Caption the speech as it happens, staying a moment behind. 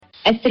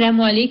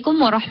السلام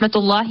عليكم ورحمة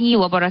الله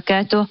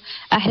وبركاته.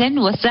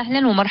 أهلا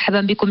وسهلا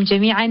ومرحبا بكم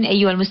جميعا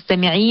أيها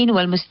المستمعين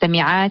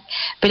والمستمعات.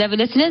 Beloved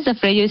listeners of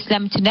Radio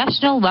Islam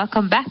International,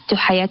 welcome back to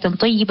Hayatan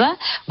Tayyiba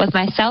with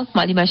myself,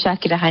 Malima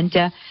Shakira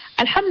Hunter.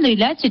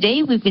 Alhamdulillah,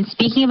 today we've been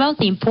speaking about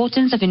the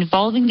importance of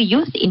involving the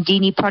youth in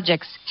Dini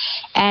projects.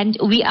 And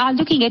we are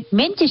looking at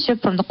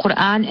mentorship from the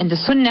Quran and the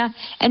Sunnah,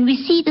 and we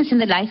see this in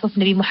the life of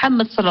Nabi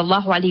Muhammad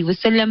sallallahu alaihi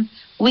wasallam,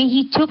 where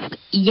he took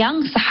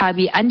young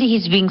Sahabi under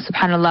his wing,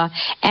 subhanallah.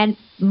 And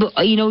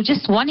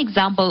just one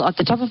example off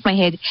the top of my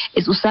head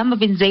is Usama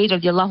bin Zayd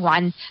radiallahu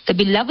an, the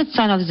beloved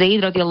son of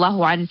Zayd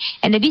radiallahu an.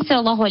 And Nabi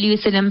sallallahu alayhi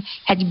wasallam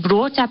had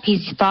brought up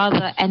his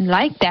father, and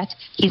like that,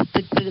 he's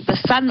the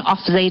son of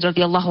Zayd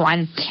radiallahu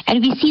an. And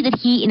we see that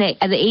he,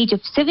 at the age of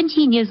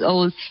 17 years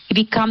old, he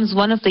becomes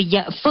one of the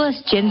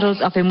first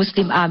generals of a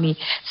Muslim army.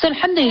 So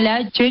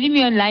alhamdulillah, joining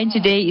me online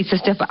today is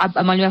Sister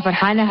Malima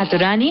Farhana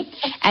Haturani.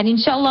 And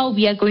inshallah,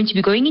 we are going to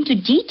be going into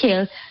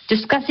detail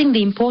discussing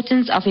the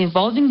importance of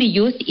involving the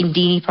youth in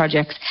Dini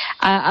projects.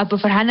 Abu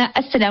Farhana,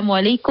 Assalamu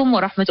alaikum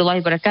wa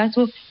rahmatullahi wa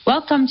barakatuh.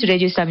 Welcome to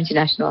Radio Islam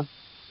International.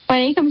 Wa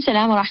alaikum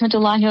salam wa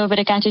rahmatullahi wa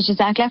barakatuh.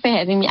 Jazakallah for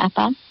having me,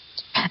 Appa.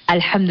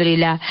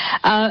 Alhamdulillah.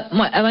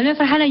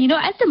 Farhana,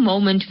 at the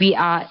moment we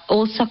are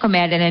all soccer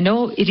mad, and I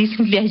know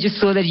recently I just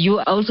saw that you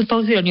also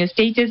posted on your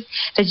status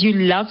that you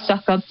love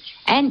soccer.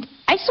 And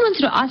I just wanted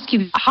to ask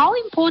you, how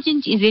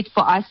important is it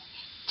for us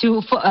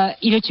to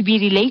be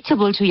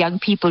relatable to young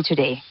people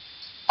today?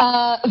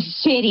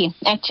 Very,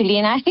 actually,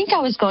 and I think I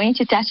was going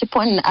to touch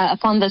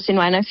upon this in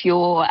one of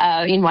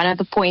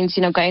the points,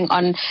 going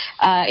on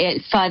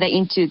further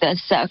into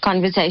this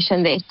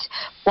conversation, that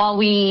while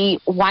we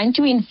want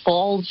to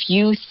involve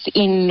youth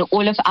in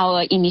all of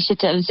our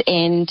initiatives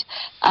and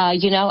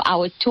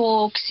our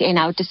talks and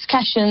our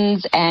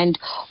discussions and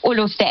all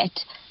of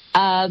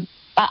that,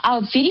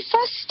 our very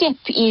first step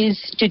is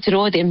to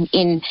draw them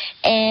in,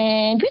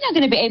 and we're not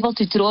going to be able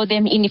to draw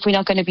them in if we're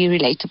not going to be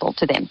relatable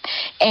to them.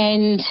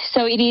 And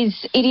so it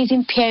is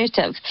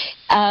imperative.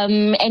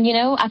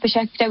 Appa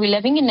Shakira, we're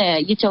living in a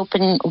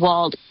utopian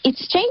world.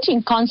 It's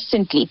changing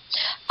constantly.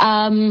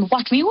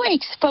 What we were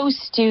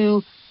exposed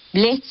to,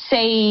 let's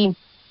say,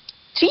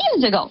 3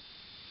 years ago,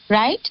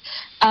 right?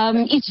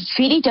 It's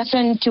very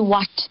different to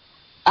what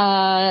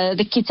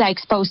the kids are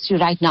exposed to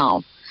right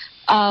now.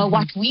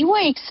 What we were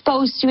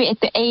exposed to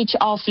at the age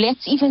of,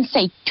 let's even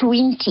say,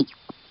 20,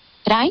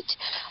 right?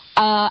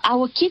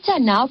 Our kids are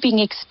now being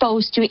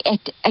exposed to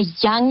at a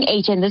young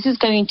age, and this is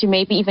going to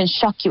maybe even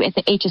shock you, at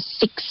the age of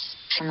 6.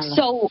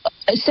 So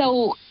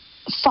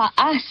for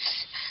us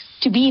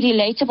to be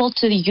relatable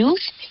to the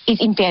youth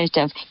is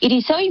imperative. It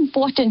is so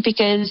important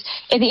because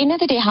at the end of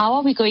the day, how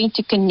are we going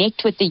to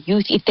connect with the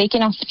youth if they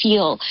cannot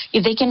feel,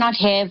 if they cannot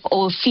have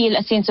or feel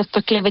a sense of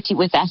proclivity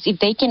with us, if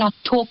they cannot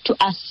talk to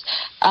us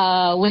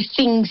with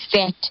things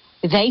that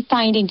they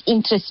find an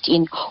interest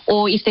in,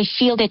 or if they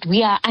feel that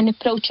we are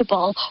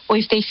unapproachable, or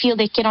if they feel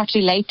they cannot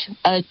relate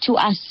to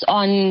us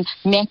on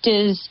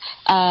matters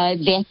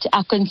that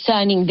are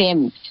concerning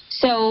them.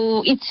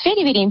 So it's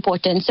very, very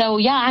important. So,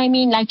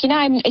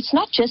 it's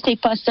not just a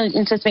personal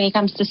interest when it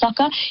comes to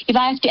soccer. If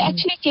I have to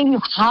actually tell you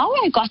how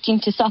I got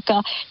into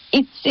soccer,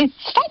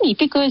 it's funny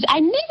because I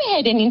never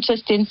had an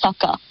interest in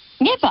soccer.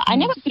 Never. I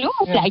never grew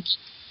up like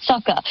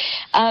soccer.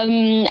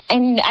 And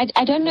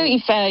I don't know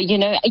if,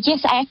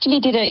 yes, I actually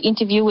did an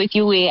interview with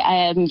you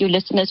where your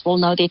listeners will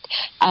know that,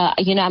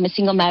 I'm a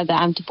single mother,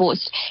 I'm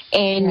divorced.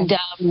 And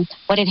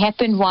what had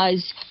happened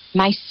was,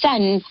 my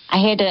son, I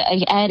had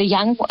a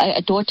young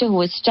daughter who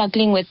was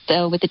struggling with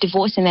the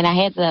divorce, and then I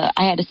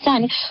had a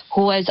son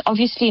who was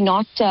obviously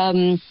not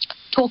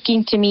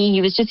talking to me.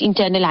 He was just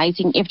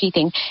internalizing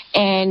everything.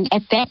 And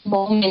at that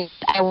moment,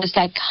 I was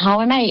like, how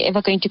am I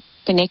ever going to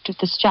connect with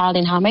this child,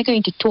 and how am I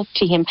going to talk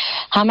to him?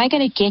 How am I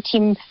going to get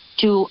him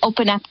to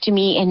open up to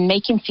me and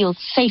make him feel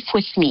safe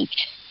with me?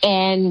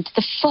 And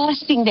the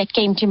first thing that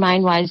came to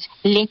mind was,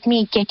 let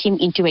me get him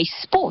into a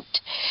sport.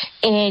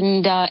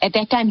 And at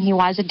that time, he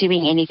wasn't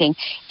doing anything.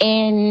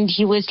 And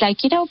he was like,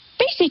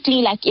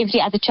 basically like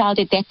every other child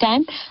at that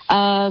time,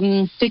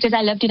 because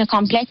I lived in a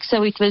complex.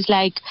 So it was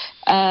like,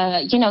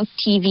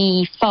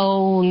 TV,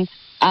 phone,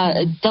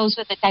 those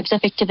were the types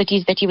of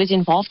activities that he was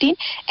involved in.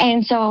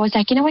 And so I was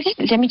like,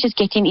 let me just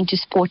get him into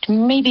sport.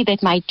 Maybe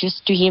that might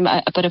just do him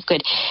a bit of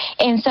good.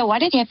 And so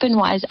what had happened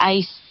was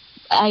I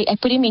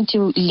put him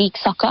into league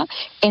soccer,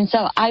 and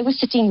so I was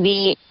sitting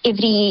there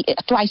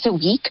twice a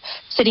week,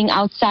 sitting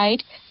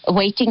outside,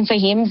 waiting for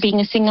him.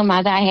 Being a single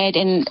mother, I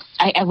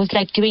was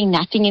like doing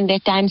nothing in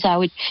that time, so I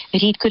would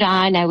read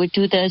Quran, I would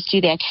do this,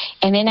 do that,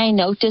 and then I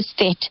noticed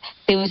that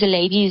there was a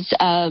ladies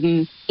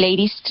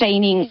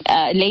training,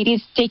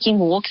 ladies taking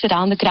walks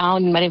around the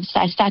ground, and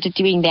I started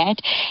doing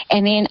that.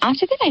 And then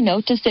after that, I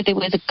noticed that there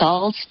was a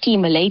girls'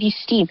 team, a ladies'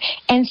 team.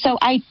 And so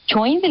I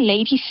joined the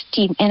ladies'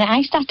 team, and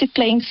I started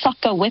playing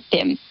soccer with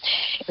them.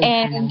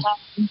 And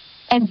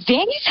And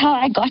that is how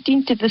I got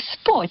into the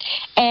sport.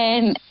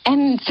 And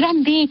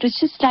from there, it was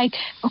just like,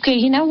 okay,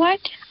 you know what?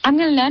 I'm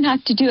going to learn how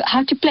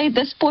to play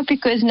this sport,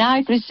 because now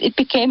it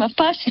became a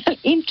personal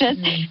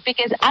interest,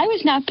 because I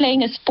was now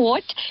playing a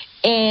sport,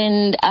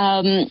 and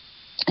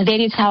that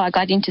is how I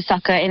got into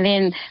soccer. And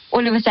then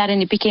all of a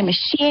sudden it became a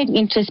shared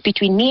interest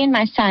between me and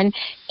my son,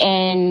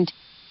 and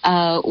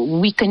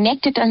we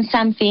connected on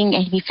something,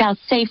 and he felt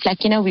safe.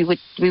 Like, we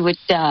would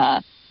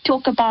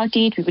talk about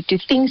it. We would do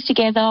things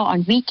together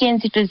on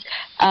weekends. It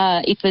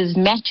was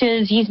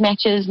matches, his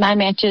matches, my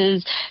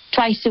matches,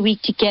 twice a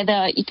week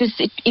together.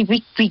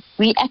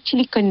 We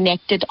actually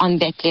connected on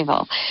that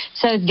level.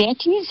 So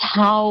that is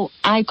how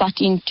I got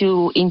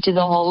into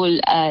the whole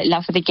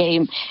love for the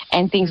game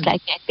and things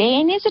like that.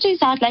 And as a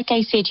result, like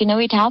I said,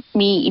 it helped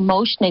me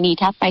emotionally.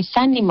 It helped my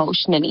son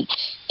emotionally,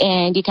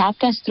 and it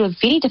helped us through a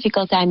very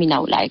difficult time in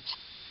our life.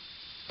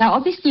 Now,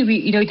 obviously,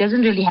 it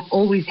doesn't really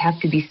always have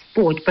to be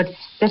sport, but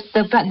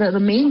the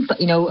main,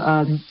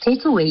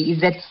 takeaway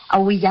is that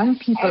our young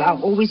people are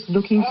always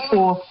looking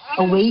for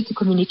a way to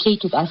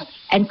communicate with us,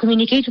 and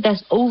communicate with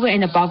us over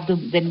and above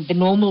the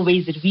normal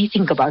ways that we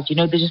think about.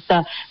 There's just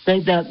our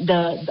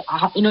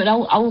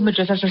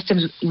madrasa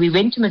systems. We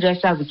went to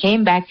madrasa, we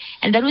came back,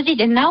 and that was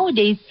it. And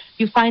nowadays,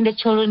 you find that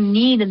children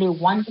need and they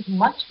want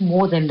much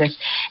more than this.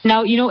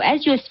 Now,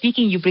 as you're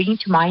speaking, you're bringing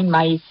to mind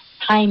my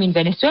time in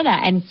Venezuela,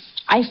 and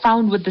I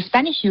found with the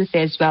Spanish youth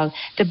as well,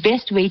 the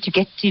best way to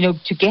get through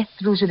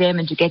to them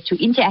and to get to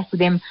interact with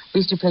them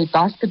was to play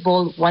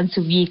basketball once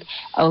a week,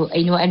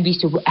 and we used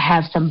to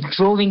have some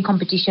drawing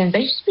competitions. There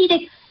used to be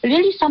like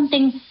really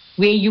something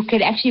where you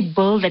could actually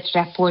build that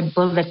rapport and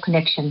build that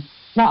connection.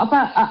 Now,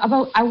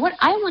 what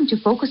I want to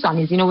focus on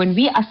is, when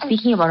we are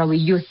speaking about our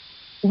youth,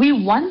 we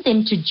want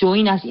them to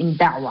join us in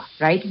da'wah,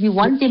 right? We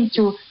want them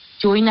to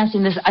join us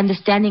in this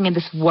understanding and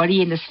this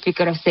worry and this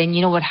figure of saying,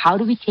 how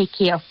do we take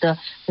care of the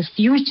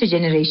future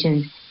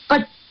generations?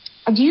 But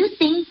do you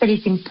think that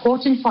it's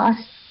important for us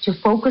to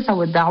focus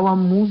our da'wah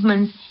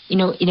movements,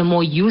 in a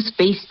more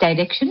youth-based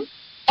direction?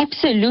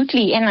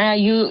 Absolutely, and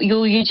you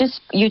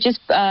just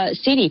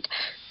said it.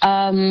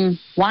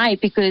 Why?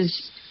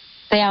 Because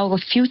they are our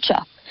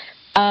future.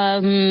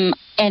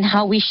 And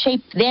how we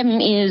shape them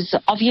is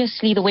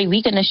obviously the way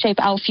we're going to shape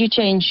our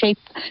future and shape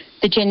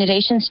the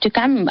generations to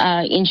come,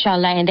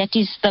 inshallah. And that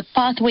is the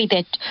pathway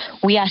that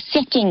we are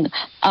setting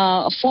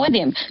for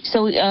them.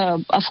 So,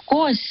 of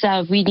course,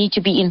 we need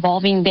to be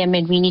involving them,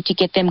 and we need to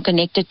get them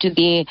connected to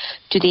their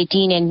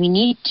deen, and we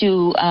need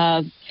to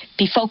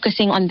be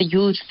focusing on the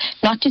youth.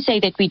 Not to say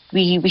that we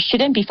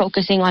shouldn't be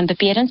focusing on the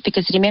parents,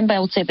 because remember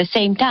also at the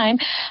same time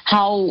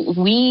how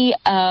we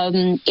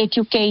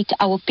educate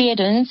our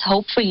parents,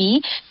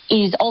 hopefully,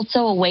 is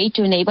also a way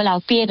to enable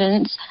our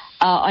parents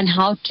on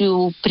how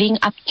to bring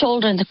up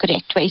children the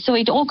correct way. So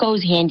it all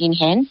goes hand in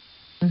hand.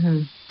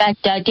 Mm-hmm. But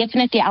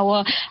definitely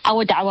our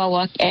da'wah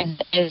work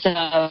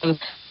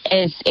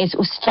as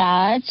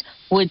ustads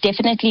would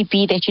definitely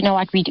be that,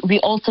 we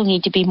also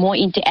need to be more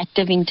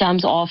interactive in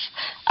terms of,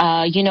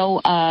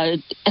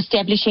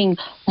 establishing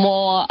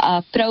more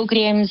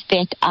programs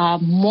that are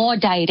more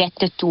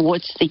directed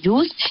towards the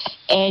youth.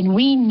 And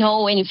we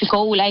know, and if you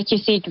go, like you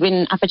said,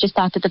 when Appa just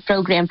started the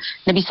program,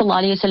 Nabi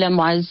Sallallahu Alaihi Wasallam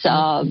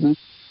was...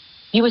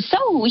 He was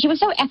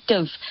so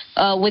active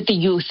with the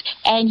youth,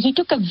 and he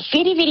took a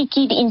very, very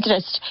keen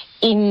interest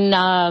in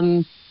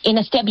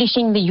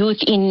establishing the youth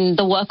in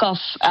the work of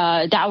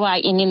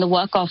da'wah and in the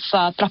work of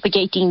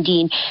propagating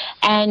deen.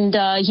 And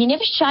he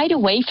never shied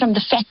away from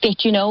the fact that,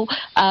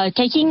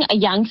 taking a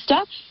youngster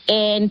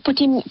and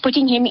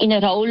putting him in a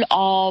role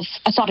of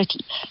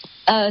authority,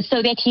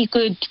 so that he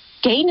could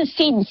gain a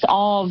sense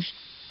of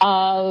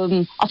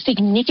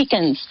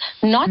significance,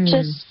 not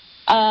just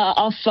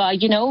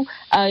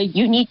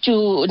you need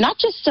to, not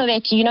just so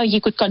that,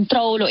 you could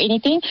control or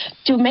anything,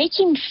 to make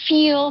him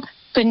feel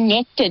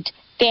connected,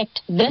 that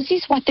this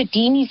is what the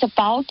deen is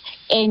about,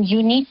 and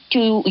you need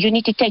to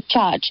take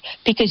charge,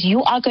 because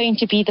you are going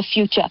to be the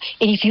future.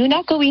 And if you're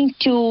not going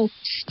to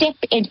step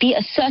and be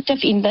assertive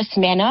in this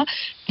manner,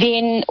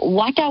 then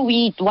what are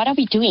we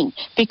doing?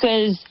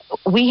 Because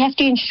we have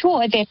to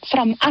ensure that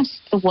from us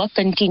the work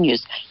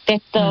continues,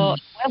 that the work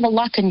of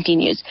Allah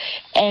continues.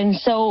 And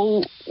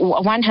so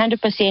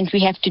 100% we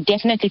have to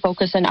definitely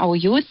focus on our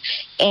youth.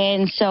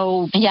 And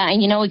so,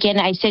 and again,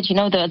 I said,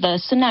 the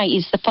sunnah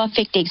is the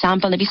perfect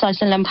example. Nabi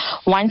Sallallahu Alaihi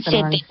Wasallam once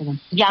said that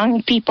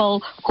young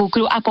people who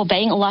grew up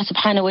obeying Allah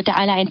subhanahu wa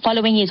ta'ala and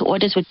following his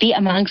orders would be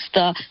amongst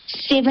the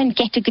 7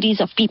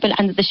 categories of people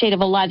under the shade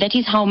of Allah. That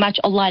is how much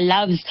Allah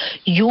loves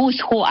youth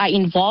who are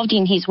involved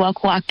in his work,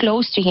 who are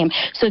close to him.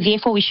 So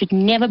therefore we should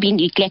never be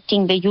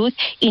neglecting the youth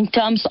in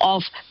terms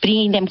of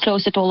bringing them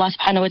closer to Allah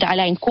subhanahu wa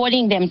ta'ala and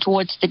calling them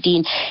towards the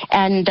deen.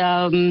 And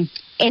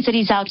as a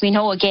result, we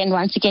know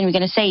once again, we're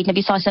going to say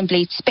Nabi Sallallahu Alaihi Wasallam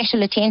paid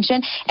special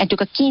attention and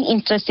took a keen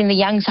interest in the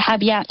young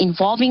Sahabiya,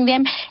 involving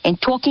them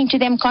and talking to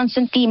them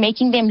constantly,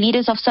 making them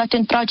leaders of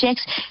certain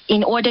projects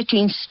in order to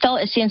instill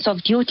a sense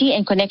of duty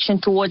and connection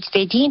towards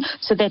their deen,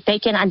 so that they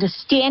can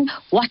understand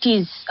what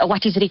is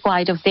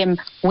required of them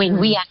when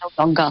we are no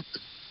longer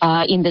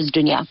in this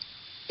dunya.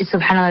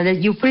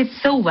 Subhanallah, you put it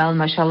so well,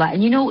 mashallah.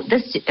 And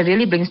this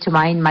really brings to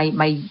mind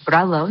my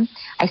brother.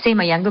 I say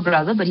my younger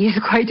brother, but he's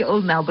quite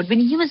old now. But when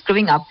he was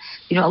growing up,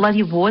 Allah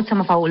reward some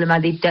of our ulama.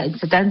 They've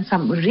done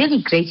some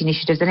really great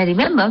initiatives. And I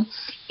remember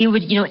he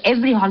would,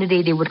 every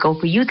holiday they would go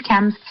for youth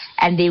camps,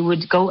 and they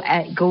would go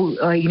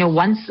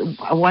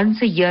once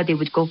a year they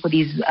would go for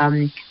these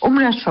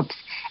Umrah trips.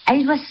 And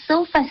it was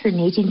so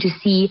fascinating to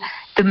see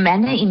the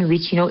manner in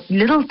which,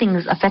 little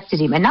things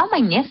affected him. And now my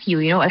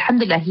nephew,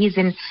 alhamdulillah, he's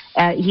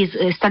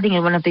studying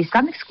in one of the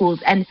Islamic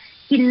schools, and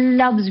he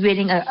loves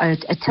wearing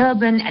a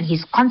turban, and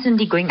he's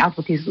constantly going out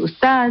with his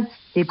ustaz.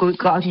 They go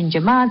out in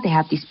Jamaat, they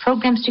have these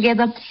programs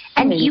together.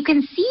 And you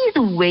can see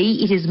the way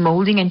it is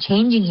molding and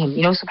changing him.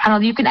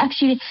 SubhanAllah, you can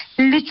actually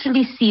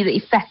literally see the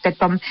effect that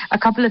from a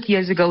couple of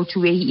years ago to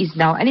where he is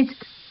now. And it's,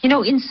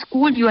 in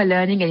school you are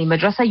learning, and in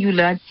madrasa you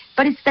learn,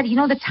 but it's that,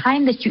 the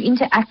time that you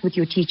interact with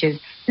your teachers.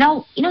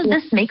 Now,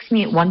 this makes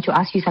me want to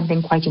ask you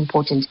something quite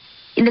important.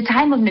 In the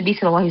time of Nabi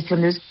Sallallahu Alaihi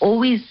Wasallam, there's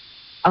always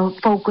a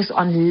focus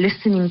on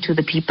listening to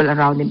the people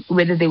around him,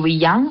 whether they were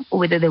young or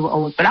whether they were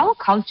old. But our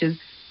cultures,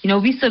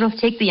 we sort of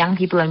take the young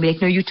people and be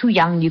like, no, you're too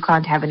young, you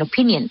can't have an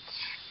opinion.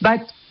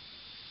 But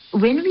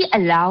when we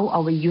allow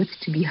our youth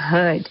to be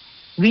heard,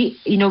 we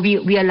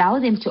allow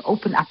them to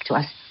open up to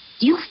us.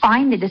 Do you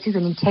find that this is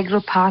an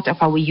integral part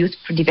of our youth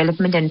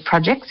development and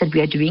projects that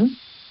we are doing?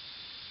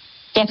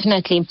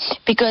 Definitely,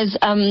 because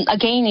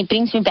again, it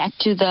brings me back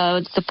to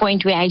the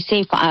point where I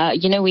say,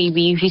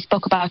 we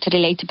spoke about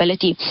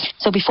relatability.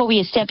 So before we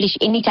establish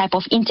any type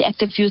of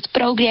interactive youth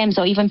programs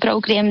or even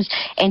programs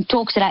and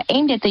talks that are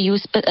aimed at the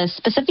youth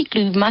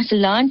specifically, we must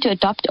learn to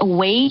adopt a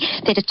way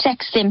that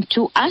attracts them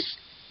to us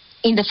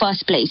in the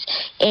first place.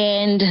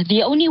 And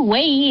the only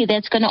way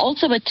that's going to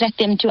also attract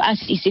them to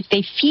us is if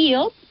they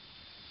feel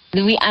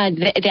they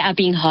are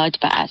being heard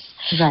by us.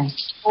 Right.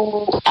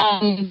 So,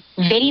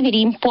 very,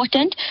 very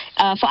important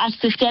for us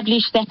to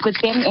establish that with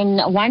them.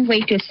 And one way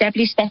to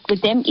establish that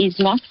with them is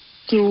not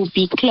to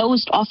be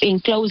closed off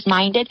and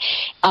closed-minded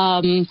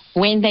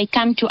when they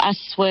come to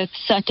us with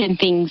certain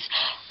things.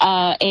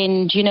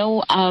 This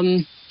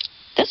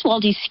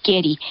world is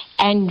scary.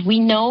 And we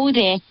know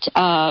that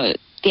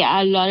there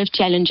are a lot of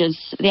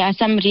challenges. There are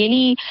some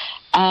really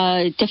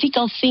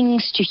difficult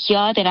things to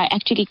hear that are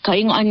actually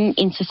going on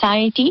in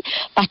society,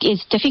 but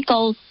as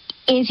difficult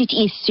as it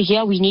is to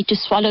hear, we need to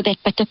swallow that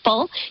bitter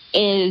pill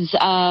as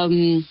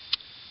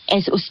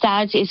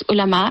ustads, as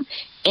ulama,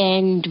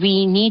 and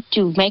we need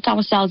to make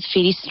ourselves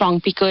very strong,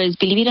 because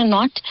believe it or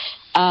not,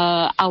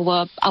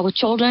 our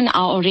children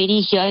are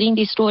already hearing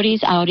these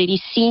stories, are already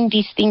seeing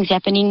these things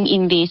happening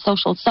in their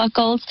social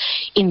circles,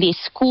 in their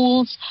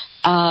schools.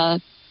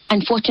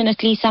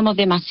 Unfortunately, some of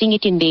them are seeing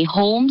it in their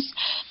homes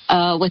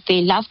with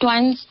their loved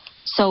ones.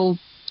 So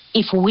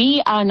if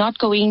we are not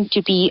going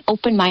to be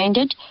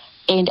open-minded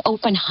and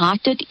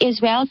open-hearted as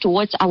well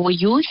towards our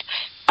youth,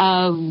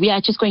 we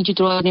are just going to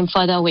draw them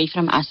further away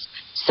from us.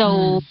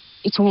 So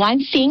it's one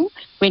thing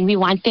when we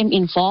want them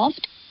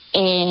involved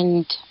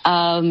and,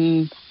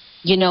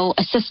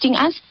 assisting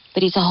us,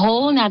 but it's a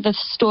whole other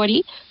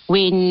story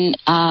when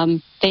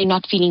they're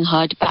not feeling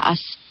heard by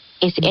us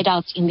as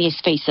adults in their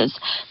spaces.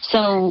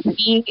 So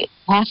we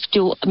have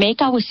to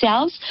make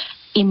ourselves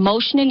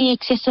emotionally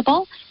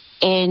accessible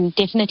and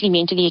definitely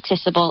mentally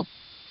accessible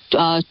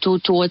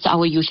towards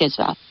our youth as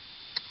well.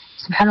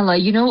 SubhanAllah,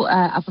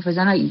 Abu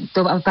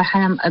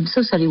Farhan, I'm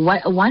so sorry.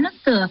 One of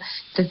the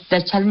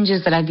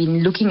challenges that I've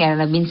been looking at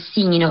and I've been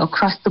seeing,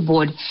 across the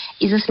board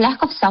is this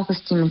lack of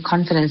self-esteem and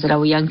confidence that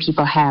our young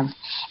people have.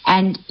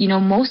 And,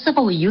 most of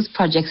our youth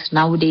projects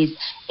nowadays,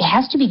 it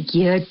has to be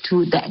geared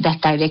to that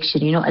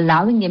direction,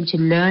 allowing them to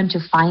learn to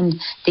find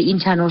the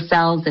internal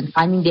selves and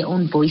finding their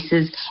own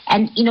voices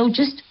and,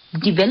 just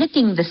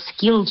developing the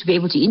skill to be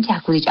able to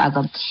interact with each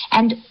other.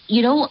 And,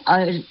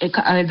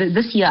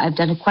 this year I've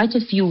done quite a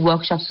few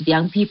workshops with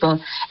young people,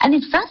 and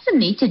it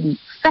fascinated me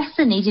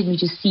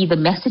to see the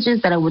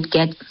messages that I would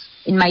get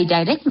in my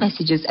direct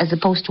messages as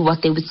opposed to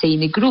what they would say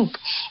in a group.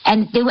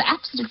 And they were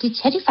absolutely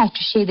terrified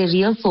to share their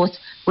real thoughts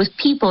with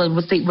people and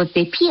with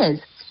their peers.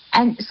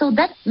 And so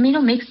that,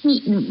 makes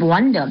me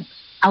wonder,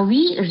 are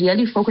we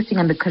really focusing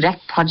on the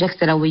correct projects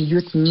that our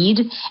youth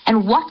need?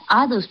 And what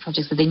are those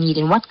projects that they need?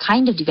 And what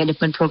kind of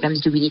development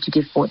programs do we need to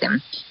give for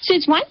them? So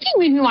it's one thing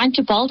when we want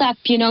to build up,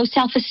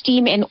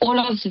 self-esteem and all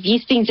of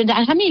these things. And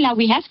alhamdulillah,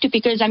 we have to,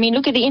 because,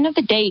 look, at the end of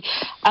the day,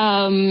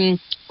 Abu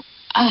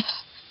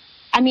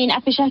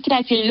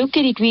Shakira, if you look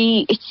at it,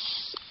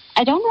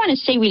 I don't want to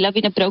say we live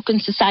in a broken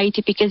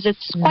society because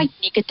it's quite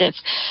negative.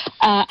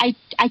 I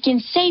can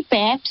say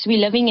perhaps we're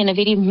living in a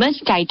very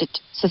misguided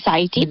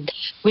society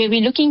where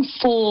we're looking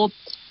for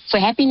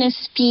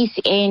happiness, peace,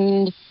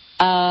 and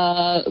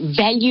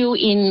value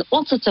in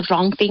all sorts of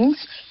wrong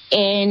things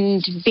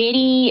and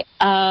very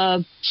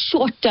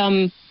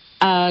short-term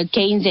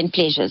gains and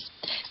pleasures,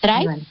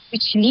 right?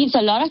 Which leaves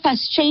a lot of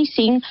us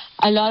chasing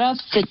a lot of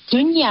the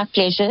dunya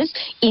pleasures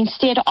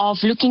instead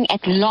of looking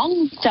at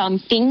long-term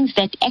things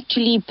that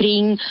actually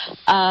bring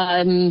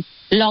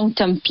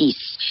long-term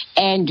peace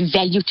and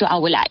value to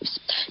our lives.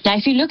 Now,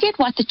 if you look at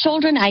what the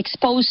children are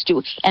exposed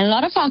to, and a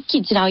lot of our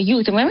kids and our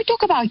youth, and when we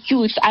talk about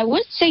youth, I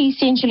would say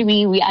essentially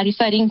we are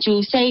referring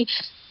to, say,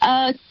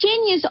 10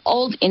 years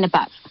old and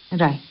above.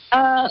 Right.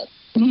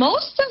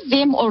 Most of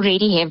them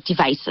already have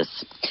devices.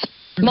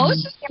 Mm-hmm.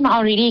 Most of them are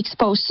already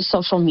exposed to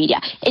social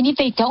media. And if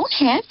they don't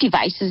have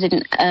devices,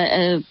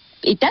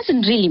 it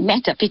doesn't really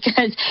matter,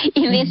 because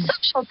in their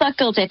social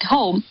circles at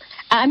home,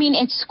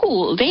 at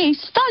school, they're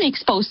still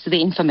exposed to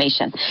the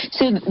information.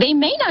 So they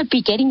may not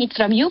be getting it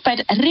from you, but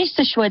rest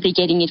assured they're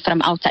getting it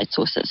from outside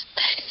sources.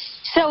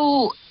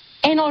 So,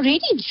 and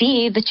already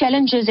there, the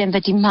challenges and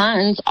the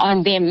demands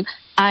on them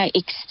are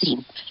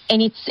extreme,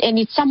 and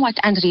it's somewhat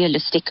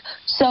unrealistic.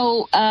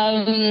 So,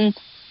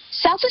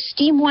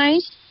 self-esteem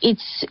wise,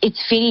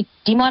 it's very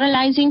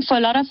demoralizing for a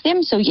lot of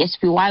them. So yes,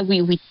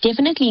 we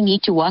definitely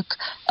need to work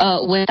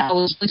with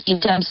our youth in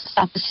terms of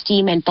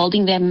self-esteem and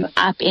building them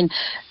up and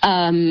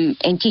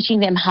teaching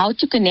them how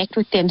to connect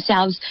with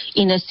themselves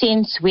in a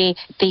sense where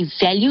they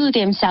value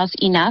themselves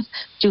enough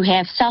to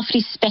have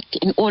self-respect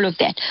and all of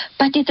that.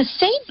 But at the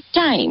same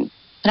time,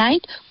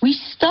 right, we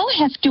still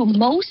have to,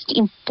 most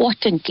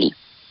importantly,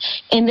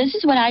 and this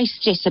is what I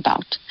stress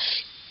about,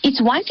 it's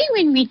one thing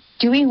when we're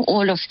doing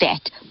all of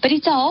that, but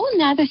it's a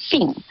whole other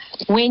thing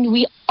when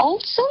we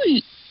also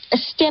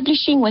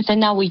establishing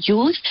within our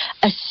youth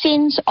a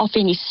sense of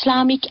an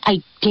Islamic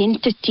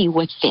identity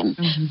with them,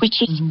 which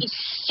is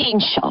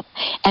essential.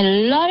 And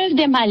a lot of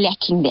them are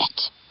lacking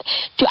that.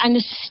 To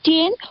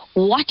understand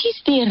what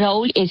is their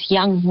role as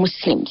young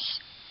Muslims.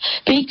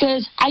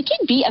 Because I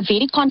can be a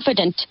very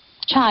confident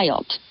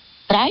child,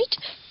 right?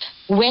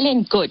 Well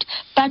and good.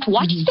 But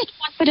what is that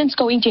confidence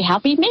going to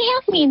help me? It may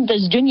help me in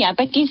this dunya,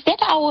 but is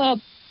that our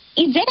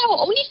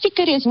only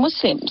fikr as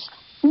Muslims?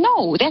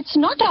 No, that's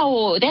not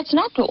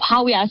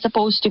how we are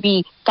supposed to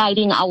be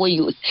guiding our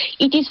youth.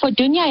 It is for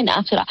dunya and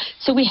akhirah.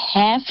 So we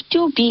have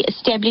to be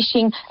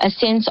establishing a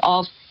sense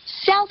of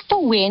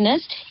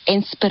self-awareness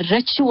and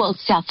spiritual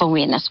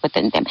self-awareness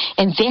within them.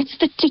 And that's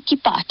the tricky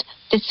part.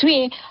 That's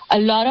where a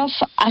lot of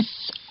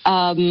us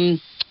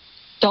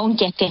don't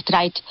get that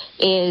right,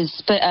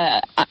 is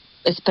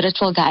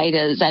spiritual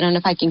guiders, I don't know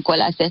if I can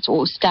call us that,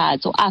 or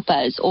ustads or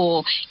appas,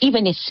 or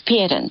even as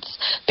parents,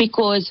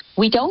 because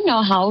we don't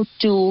know how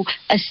to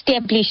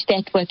establish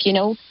that with,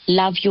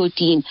 love your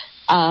deen,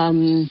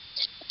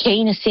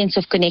 gain a sense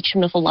of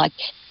connection with Allah,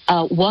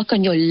 work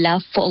on your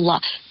love for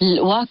Allah,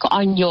 work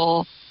on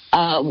your,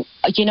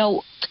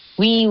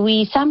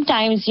 we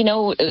sometimes,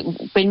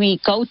 when we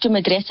go to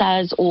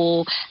madrasas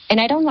and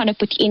I don't want to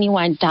put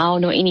anyone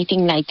down or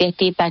anything like that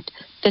there, but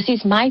this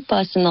is my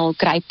personal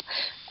gripe.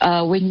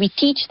 When we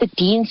teach the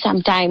deen,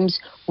 sometimes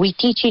we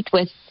teach it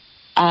with,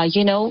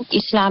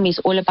 Islam is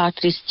all about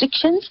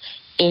restrictions,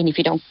 and if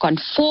you don't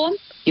conform,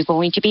 you're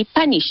going to be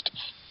punished.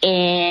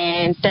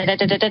 And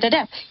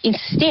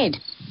Instead,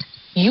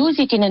 use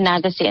it in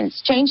another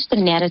sense. Change the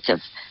narrative.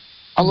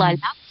 Allah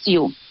loves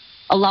you.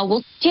 Allah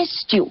will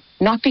test you,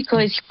 not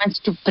because He wants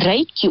to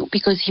break you,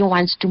 because He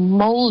wants to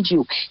mold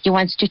you. He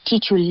wants to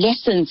teach you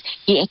lessons.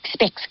 He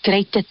expects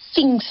greater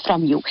things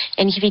from you.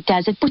 And if He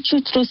doesn't put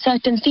you through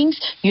certain things,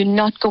 you're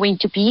not going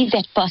to be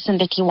that person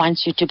that He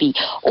wants you to be.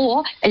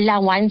 Or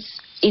Allah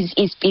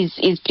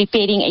is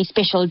preparing a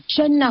special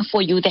Jannah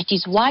for you. That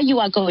is why you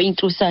are going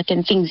through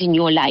certain things in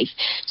your life.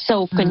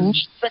 So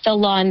connect with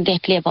Allah on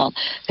that level.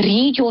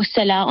 Read your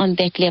salah on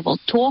that level.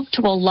 Talk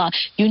to Allah.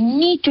 You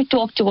need to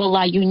talk to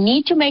Allah. You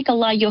need to make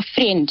Allah your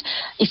friend.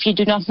 If you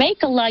do not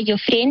make Allah your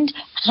friend,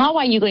 how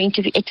are you going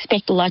to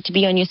expect Allah to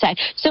be on your side?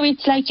 So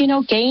it's like,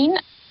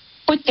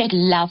 put that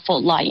love for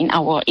Allah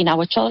in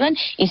our children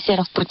instead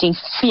of putting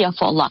fear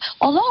for Allah.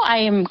 Although I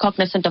am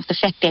cognizant of the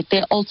fact that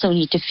they also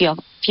need to fear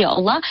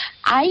Allah,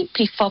 I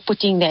prefer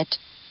putting that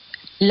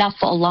love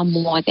for Allah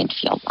more than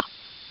fear Allah.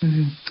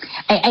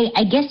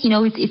 I guess,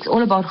 it's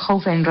all about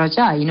hope and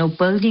raja,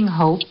 building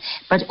hope,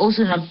 but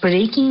also not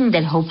breaking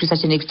that hope to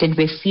such an extent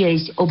where fear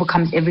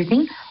overcomes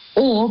everything,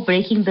 or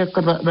breaking the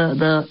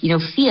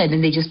fear, then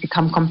they just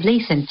become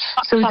complacent.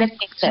 So that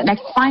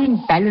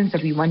fine balance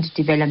that we want to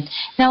develop.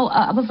 Now,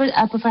 Abu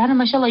Farhana,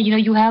 mashallah,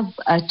 you have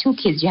 2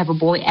 kids. You have a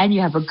boy and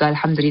you have a girl,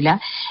 alhamdulillah.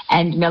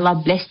 And may Allah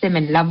bless them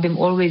and love them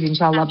always,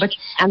 inshallah. But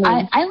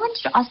I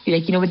wanted to ask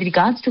you, with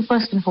regards to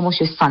first and foremost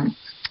your son,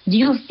 do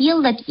you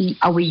feel that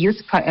our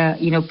youth,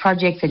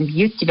 projects and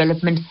youth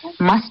development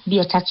must be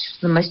attached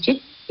to the masjid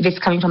if it's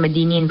coming from a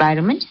dini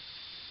environment?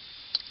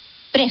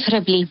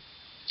 Preferably.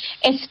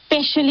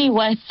 Especially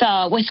with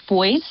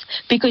boys,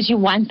 because you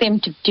want them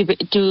to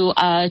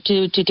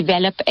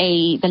develop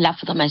the love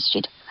for the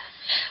masjid.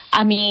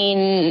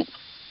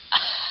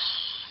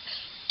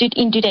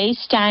 In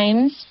today's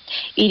times,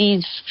 it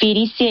is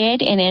very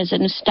sad, and as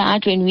an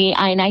start, when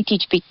I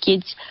teach big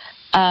kids,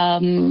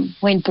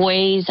 when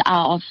boys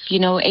are of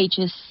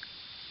ages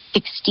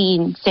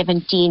 16,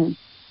 17,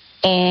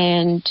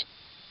 and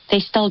they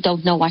still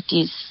don't know what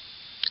is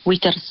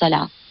witr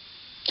salah,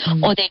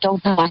 or they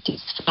don't know what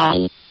is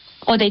fard.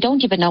 or they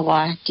don't even know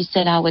what is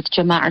salah with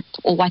Jama'at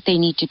or what they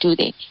need to do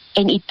there.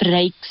 And it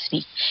breaks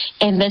me.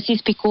 And this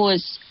is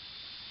because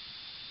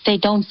they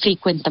don't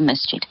frequent the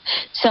masjid.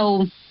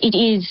 So it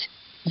is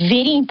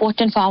very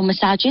important for our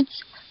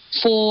masajids,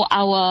 for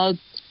our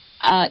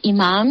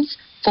imams,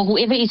 for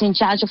whoever is in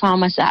charge of our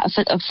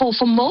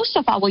for most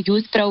of our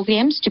youth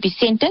programs to be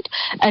centered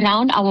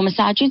around our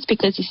masajids,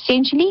 because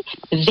essentially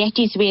that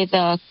is where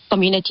the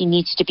community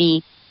needs to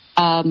be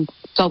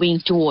going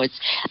towards.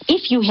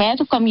 If you have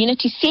a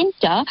community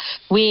center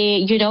where,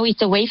 you know,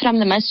 it's away from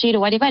the masjid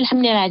or whatever,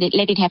 alhamdulillah,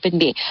 let it happen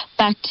there.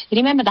 But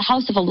remember, the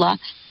house of Allah,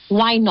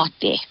 why not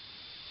there?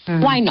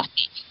 Why not?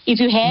 If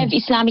you have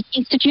Islamic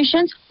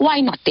institutions,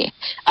 why not there?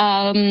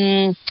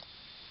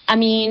 I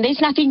mean, there's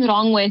nothing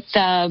wrong with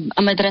a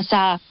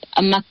madrasa,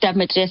 a maktab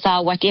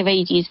madrasa, whatever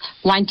it is,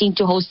 wanting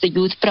to host the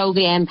youth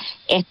program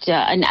at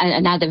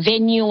another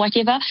venue,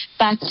 whatever.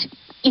 But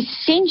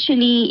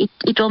essentially,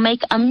 it will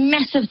make a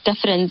massive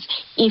difference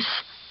if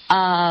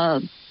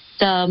the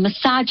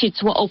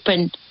masajids were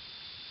open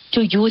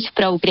to youth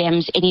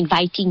programs and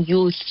inviting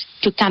youth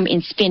to come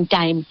and spend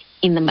time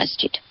in the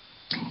masjid.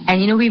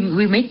 And, you know,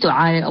 we make dua,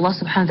 and Allah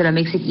subhanahu wa ta'ala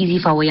makes it easy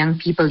for our young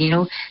people. You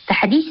know, the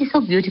hadith is so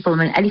beautiful.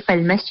 Man alifa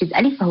al-masjid,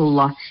 alifahu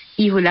Allah.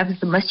 He who loves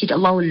the masjid,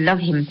 Allah will love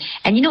him.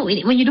 And, you know,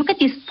 when you look at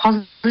these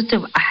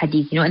positive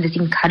hadith, you know, and this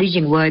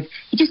encouraging words,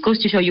 it just goes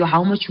to show you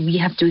how much we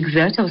have to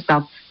exert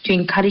ourselves to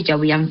encourage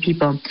our young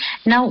people.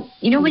 Now,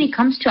 you know, when it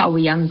comes to our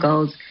young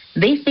girls,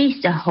 they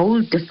faced a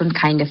whole different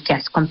kind of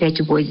test compared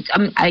to boys.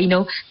 You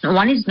know,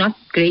 one is not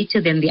greater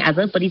than the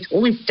other, but it's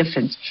always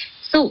different.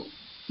 So,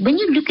 when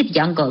you look at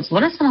young girls,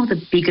 what are some of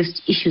the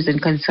biggest issues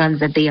and concerns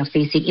that they are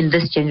facing in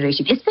this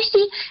generation?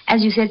 Especially,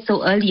 as you said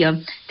so earlier,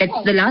 that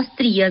the last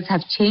 3 years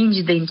have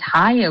changed the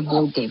entire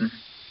ball game.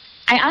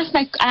 I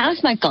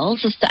asked my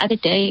girls just the other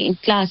day in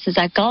class, I was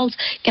like, girls,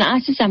 can I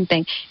ask you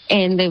something?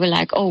 And they were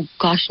like, oh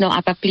gosh, no,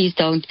 Appa, please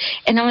don't.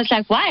 And I was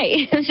like,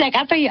 why? I was like,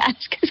 Appa, you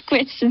ask us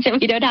questions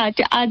and we don't know how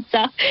to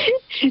answer.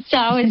 So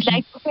I was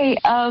like, okay,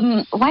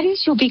 what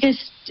is your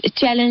biggest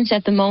challenge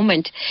at the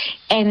moment?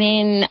 And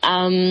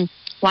then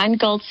one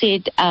girl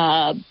said,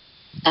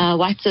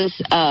 what's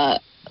this, her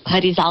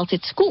result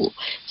at school?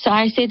 So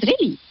I said,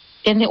 really?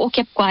 Then they all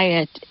kept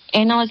quiet.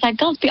 And I was like,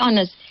 girls, be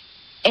honest.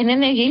 And then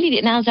they really did.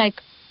 And I was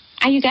like,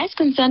 are you guys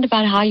concerned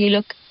about how you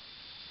look?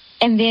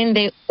 And then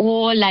they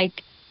all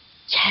like,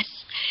 yes.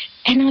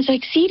 And I was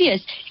like,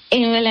 serious?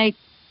 And we're like,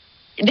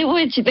 they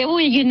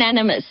were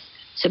unanimous.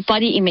 So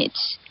body image.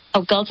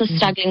 Our girls are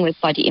struggling with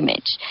body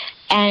image.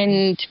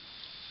 And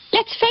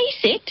let's face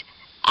it,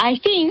 I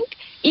think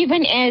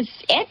even as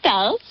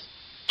adults,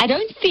 I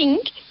don't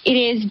think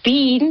it has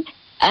been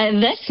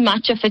this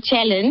much of a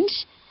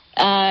challenge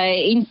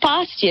in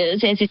past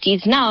years as it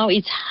is now.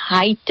 It's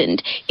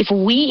heightened. If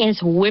we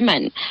as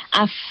women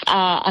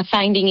are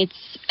finding it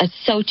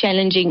so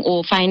challenging,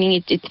 or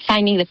finding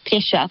the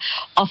pressure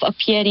of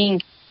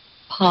appearing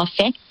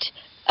perfect,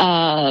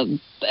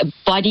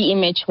 body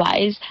image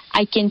wise,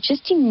 I can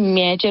just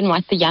imagine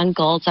what the young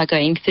girls are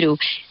going through,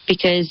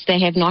 because they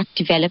have not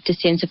developed a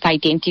sense of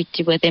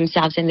identity with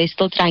themselves and they're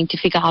still trying to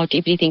figure out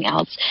everything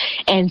else.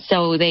 And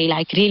so they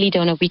like really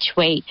don't know which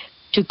way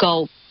to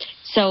go.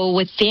 So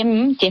with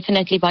them,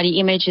 definitely body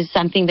image is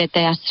something that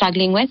they are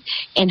struggling with,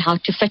 and how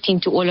to fit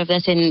into all of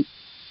this. And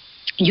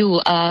you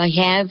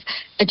have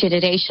a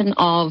generation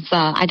of,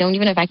 I don't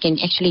even know if I can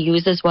actually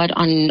use this word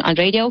on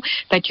radio,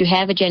 but you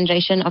have a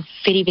generation of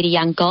very, very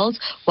young girls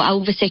who are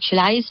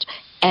over-sexualized,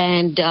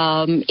 and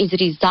as a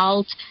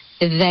result,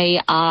 they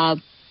are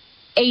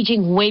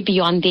aging way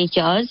beyond their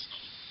years,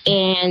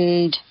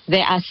 and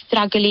they are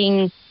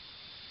struggling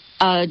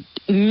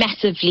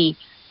massively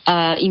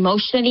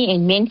emotionally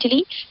and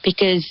mentally,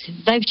 because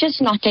they've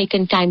just not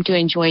taken time to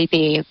enjoy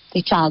their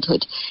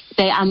childhood.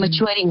 They are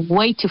maturing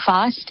way too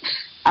fast,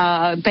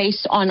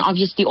 based on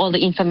obviously all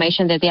the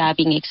information that they are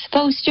being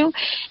exposed to.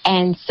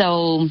 And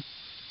so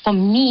for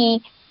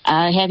me,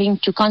 having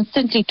to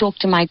constantly talk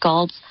to my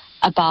girls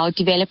about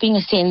developing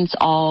a sense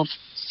of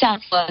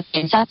self-worth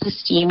and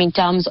self-esteem in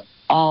terms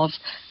of,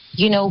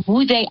 you know,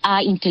 who they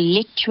are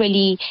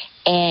intellectually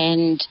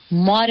and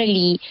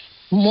morally,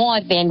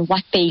 more than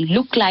what they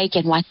look like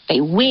and what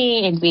they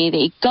wear and where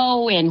they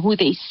go and who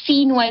they're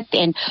seen with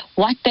and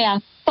what they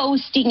are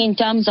posting in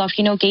terms of,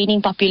 you know,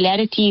 gaining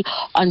popularity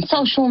on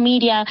social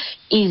media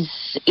is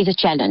a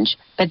challenge.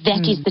 But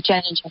that is the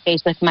challenge I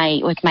face with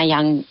my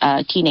young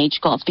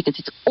teenage girls, because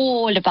it's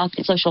all about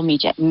the social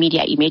media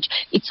image.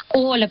 It's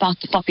all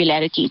about the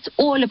popularity. It's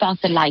all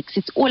about the likes.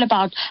 It's all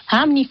about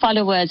how many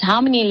followers,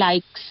 how many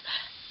likes,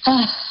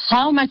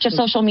 how much of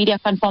social media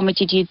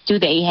conformity do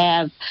they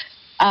have.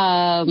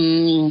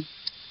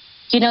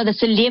 You know, the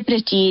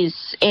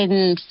celebrities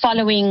and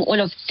following all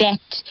of that,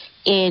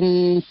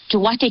 and to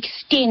what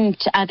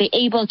extent are they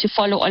able to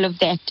follow all of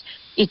that?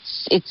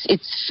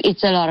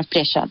 It's a lot of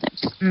pressure on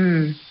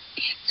them.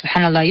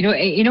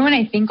 SubhanAllah, when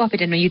I think of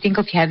it, and when you think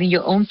of having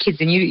your own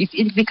kids, and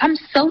it becomes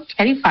so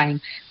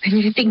terrifying when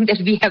you think that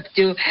we have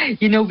to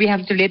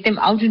let them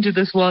out into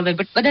this world.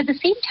 But at the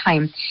same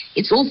time,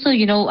 it's also,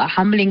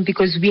 humbling,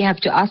 because we have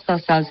to ask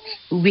ourselves,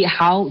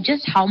 how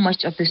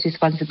much of this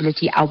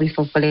responsibility are we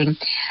fulfilling?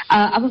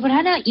 Abu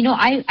Farhana,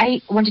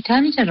 I want to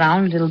turn it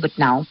around a little bit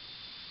now.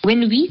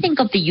 When we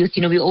think of the youth,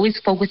 we're always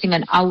focusing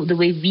on the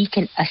way we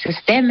can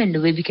assist them and the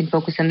way we can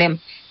focus on them.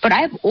 But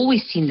I've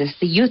always seen this.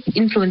 The youth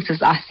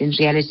influences us in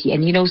reality.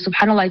 And,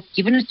 SubhanAllah, if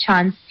given a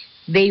chance,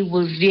 they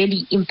will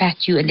really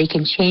impact you and they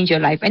can change your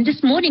life. And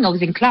this morning I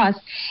was in class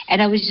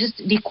and I was just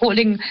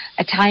recalling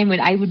a time when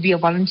I would be a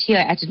volunteer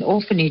at an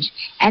orphanage.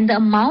 And the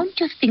amount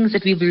of things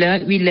that we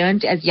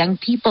learned as young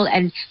people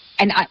and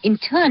in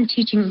turn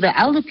teaching the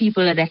elder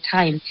people at that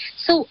time.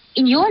 So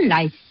in your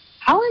life,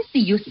 how has the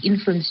youth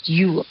influenced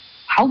you?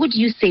 How would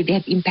you say they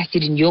have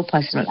impacted in your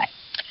personal life?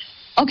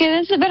 Okay,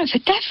 that's a bit of a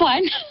tough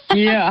one.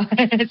 Yeah,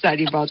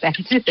 sorry about that.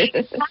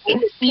 How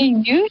has the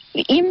youth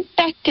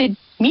impacted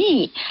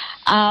me?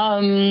 I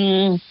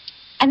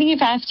think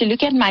if I have to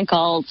look at my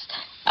girls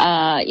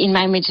in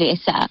my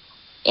madrasa,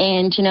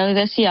 and,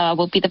 this year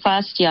will be the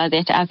first year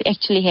that I've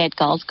actually had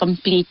girls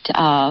complete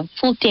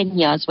full 10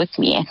 years with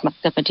me at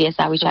Maktab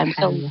Madrasa, which I'm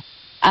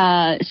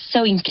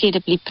so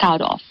incredibly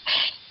proud of.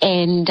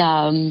 And,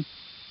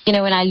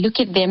 when I look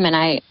at them and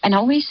I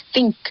always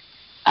think,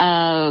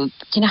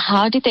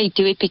 how did they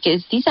do it?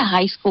 Because these are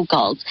high school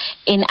girls,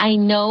 and I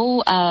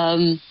know,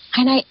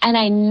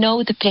 I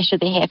know the pressure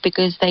they have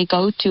because they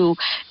go to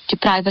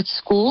private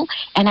school,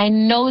 and I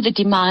know the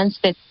demands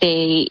that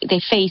they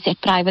face at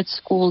private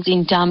schools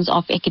in terms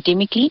of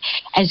academically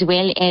as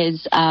well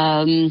as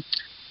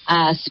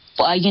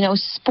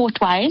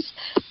sport-wise,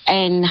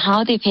 and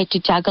how they've had to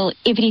juggle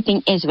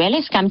everything as well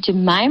as come to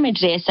my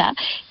madrasa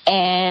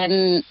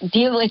and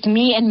deal with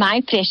me and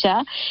my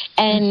pressure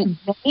and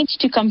manage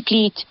to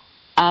complete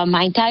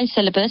my entire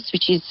syllabus,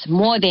 which is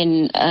more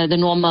than the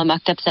normal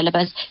Maktab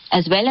syllabus,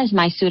 as well as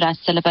my surah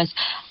syllabus.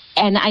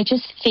 And I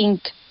just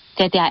think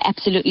that they are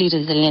absolutely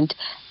resilient.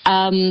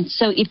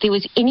 So if there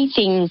was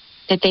anything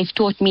that they've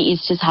taught me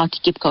is just how to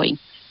keep going.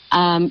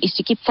 Is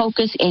to keep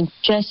focused and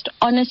just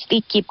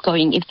honestly keep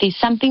going. If there's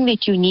something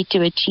that you need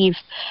to achieve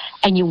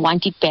and you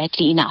want it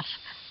badly enough,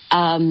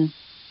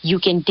 you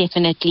can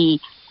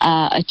definitely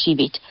achieve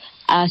it.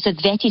 So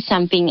that is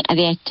something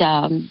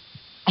that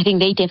I think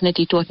they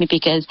definitely taught me,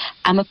 because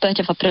I'm a bit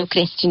of a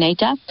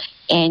procrastinator,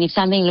 and if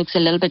something looks a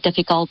little bit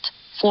difficult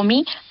for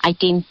me, I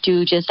tend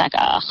to just like,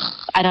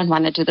 I don't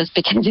want to do this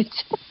because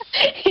it's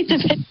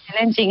a bit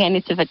challenging and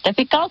it's a bit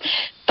difficult.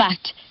 But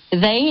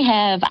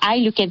I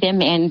look at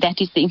them, and that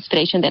is the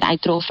inspiration that I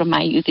draw from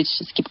my youth. It's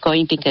just keep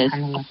going because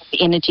of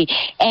the energy.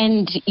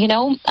 And,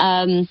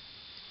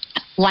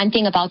 one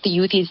thing about the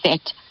youth is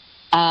that,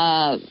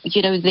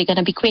 they're going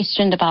to be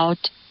questioned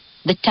about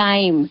the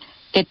time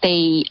that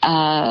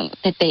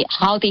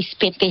how they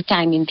spent their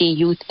time in their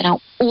youth. And I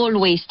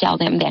always tell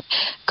them that,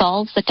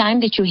 girls, the time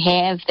that you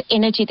have, the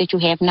energy that you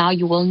have now,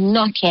 you will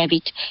not have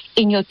it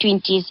in your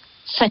 20s,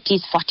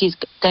 30s, 40s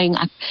going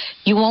up.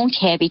 You won't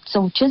have it.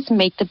 So just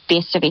make the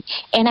best of it.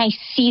 And I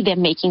see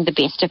them making the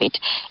best of it.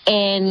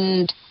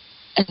 And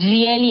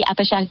really, like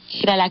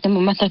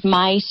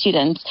my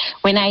students,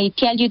 when I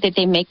tell you that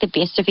they make the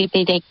best of it,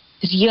 they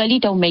really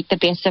don't make the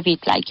best of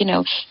it, like,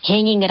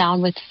 hanging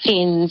around with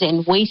friends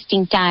and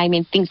wasting time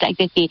and things like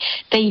that. They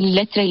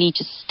literally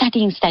just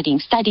studying, and,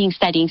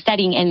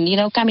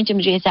 coming to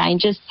madrasa and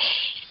just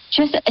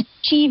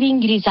achieving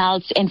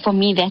results. And for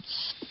me,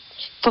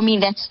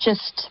 that's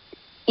just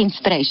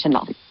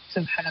inspirational.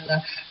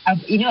 SubhanAllah.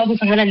 Abu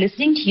Farhana,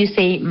 listening to you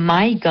say,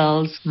 my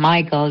girls,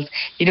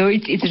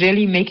 it's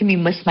really making me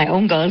miss my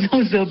own girls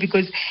also,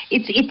 because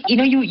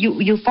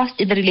you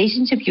foster the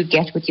relationship you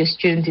get with your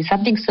students is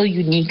something so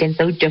unique and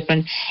so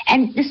different.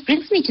 And this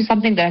brings me to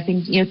something that I've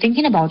been,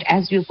 thinking about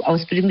as I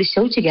was putting the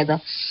show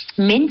together.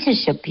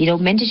 Mentorship,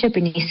 mentorship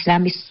in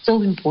Islam is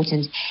so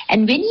important.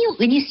 And when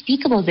you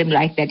speak about them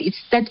like that,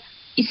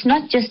 it's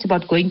not just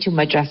about going to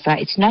madrasa.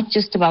 It's not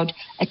just about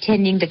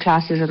attending the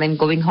classes and then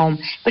going home,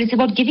 but it's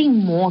about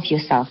giving more of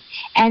yourself.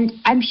 And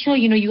I'm sure,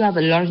 you have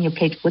a lot on your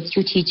plate with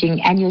your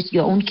teaching and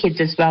your own kids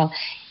as well.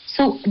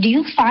 So do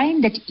you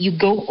find that you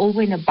go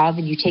over and above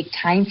and you take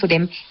time for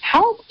them?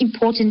 How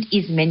important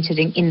is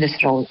mentoring in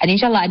this role? And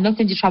inshallah, I'm not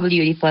going to trouble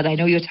you any further. I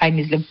know your time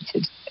is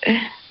limited.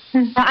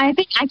 I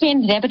think I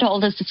can rabbit all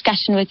this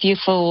discussion with you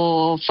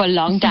for a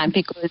long time,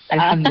 because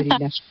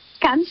Alhamdulillah.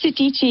 Comes to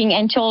teaching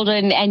and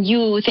children and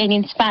youth and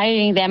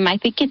inspiring them, I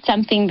think it's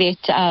something that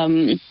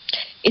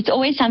it's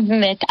always something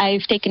that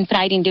I've taken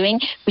pride in doing,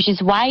 which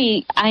is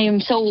why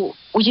I've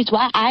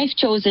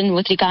chosen,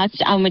 with regards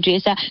to our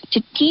madrasa,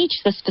 to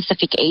teach the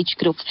specific age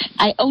group.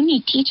 I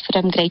only teach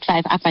from grade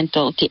 5 up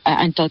until 10.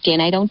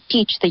 I don't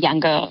teach the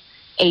younger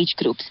age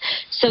groups.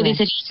 So there's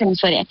a reason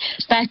for that.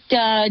 But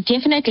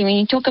definitely, when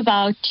you talk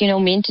about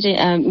mentoring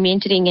and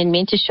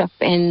mentorship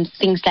and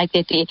things like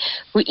that,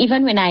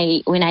 even when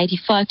I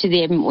refer to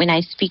them, when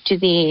I speak to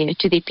their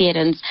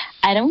parents,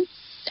 I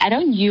I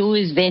don't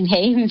use their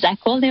names. I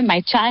call them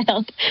my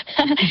child.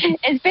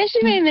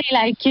 Especially when they're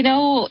like, you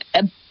know,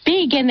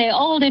 big and they're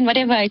old and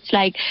whatever. It's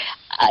like,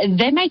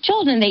 they're my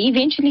children. They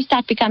eventually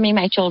start becoming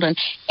my children.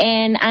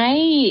 And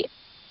I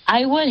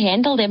will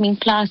handle them in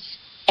class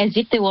as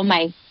if they were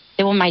my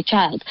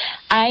child.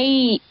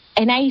 I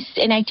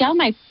tell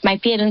my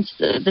parents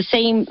the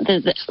same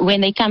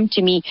when they come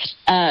to me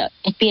at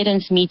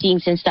parents'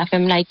 meetings and stuff.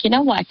 I'm like, you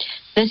know what?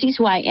 This is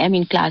who I am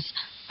in class.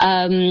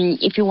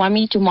 If you want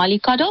me to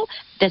mollycoddle,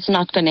 that's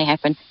not going to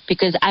happen,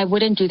 because I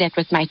wouldn't do that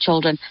with my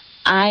children.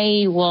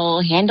 I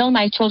will handle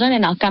my children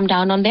and I'll come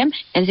down on them.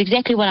 And it's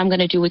exactly what I'm going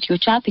to do with your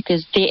child,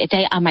 because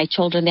they are my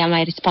children. They are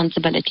my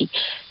responsibility.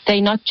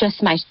 They're not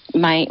just my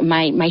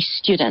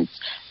students.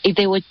 If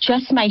they were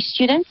just my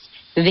students,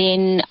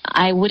 then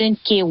I wouldn't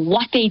care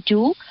what they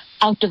do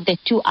out of their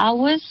 2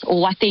 hours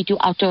or what they do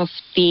out of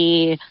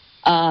their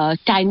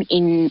time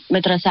in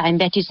madrasa,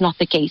 and that is not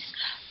the case.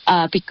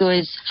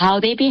 Because how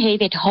they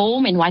behave at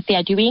home and what they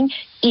are doing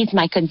is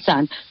my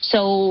concern.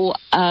 So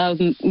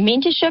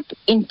mentorship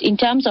in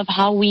terms of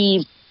how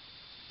we,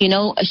 you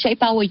know,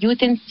 shape our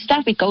youth and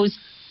stuff, it goes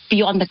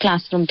beyond the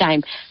classroom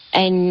time.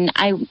 And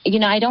I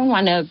don't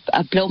want to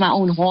blow my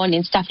own horn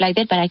and stuff like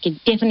that, but I can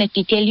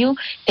definitely tell you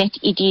that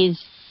it is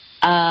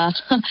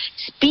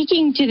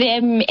speaking to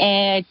them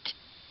at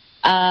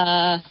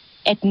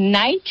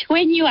night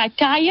when you are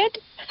tired.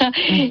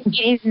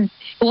 Is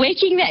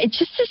waking up.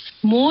 Just this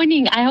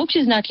morning, I hope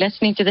she's not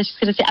listening to this. She's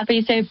going to say, Abba,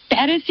 you're so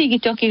embarrassing, you're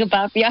talking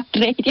about me on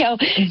radio.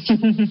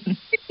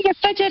 At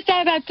Fajr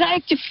time, I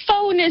tried to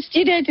phone a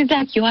student. It's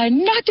like, you are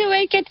not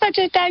awake at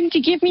Fajr time to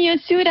give me your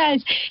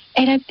surahs.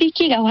 And I'm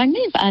thinking, I wonder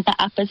if other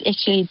Abbas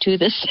actually do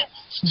this.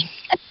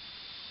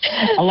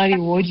 Allah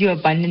reward you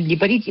abundantly.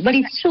 But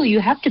it's true,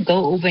 you have to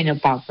go over and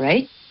above,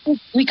 right?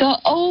 We go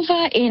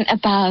over and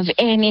above,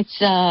 and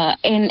it's I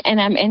made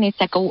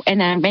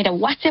a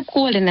WhatsApp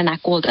call, and then I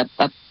called a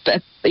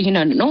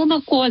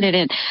normal call, and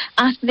then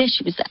after that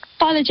she was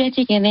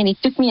apologetic, and then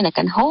it took me like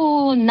a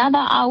whole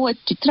another hour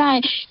to try.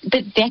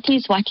 But that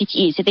is what it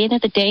is. At the end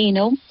of the day, you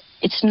know,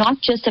 it's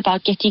not just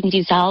about getting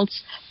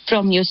results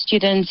from your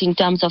students in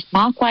terms of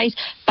mark-wise,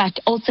 but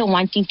also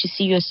wanting to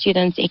see your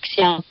students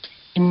excel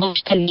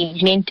emotionally,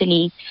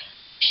 mentally,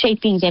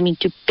 shaping them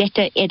into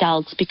better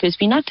adults, because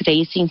we're not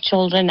raising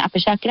children,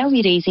 Apashakira,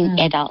 we're raising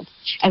adults.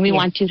 And we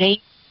want to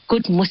raise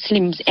good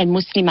Muslims and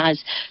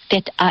Muslimas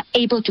that are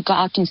able to go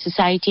out in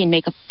society and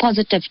make a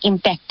positive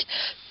impact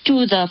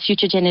to the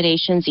future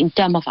generations in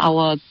terms of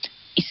our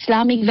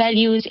Islamic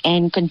values,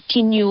 and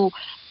continue,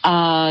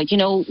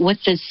 with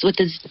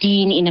this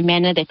deen in a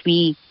manner that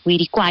we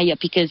require,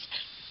 because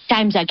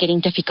times are getting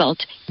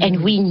difficult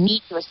and we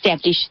need to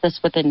establish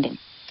this within them.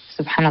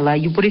 SubhanAllah,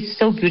 you put it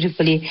so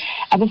beautifully.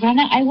 Abu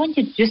Farhana, I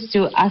wanted just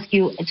to ask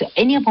you, to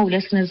any of our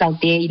listeners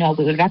out there,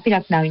 we'll wrap it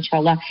up now,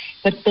 inshallah,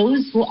 but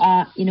those who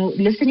are,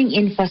 listening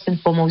in first and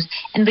foremost,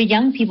 and the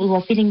young people who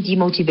are feeling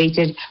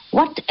demotivated,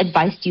 what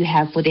advice do you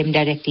have for them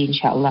directly,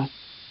 inshallah?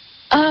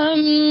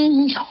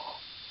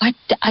 What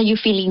are you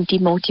feeling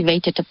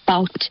demotivated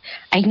about?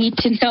 I need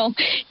to know.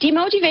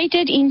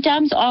 Demotivated in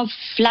terms of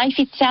life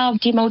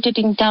itself, demotivated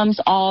in terms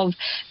of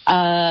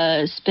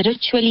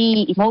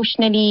spiritually,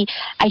 emotionally.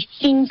 I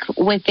think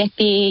with that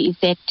there is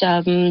that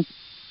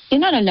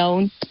you're not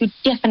alone. You're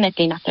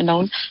definitely not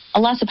alone.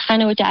 Allah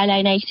subhanahu wa ta'ala,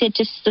 and I said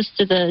just this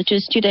to a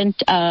student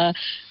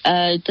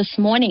this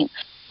morning,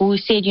 who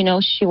said,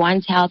 she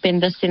wants help and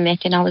this and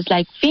that. And I was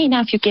like, fair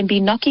enough, you can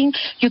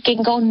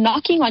go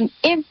knocking on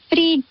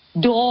every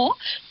door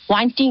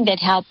wanting that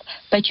help,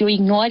 but you're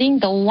ignoring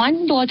the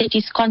one door that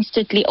is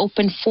constantly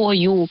open for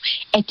you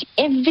at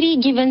every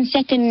given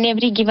second,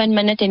 every given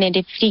minute, and at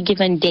every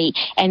given day.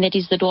 And that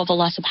is the door of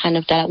Allah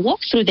subhanahu wa ta'ala.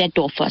 Walk through that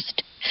door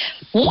first.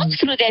 Walk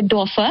through that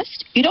door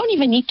first. You don't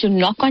even need to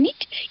knock on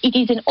it. It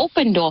is an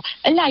open door.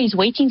 Allah is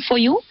waiting for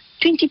you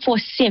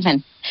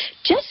 24/7.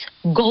 Just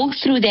go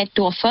through that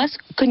door first.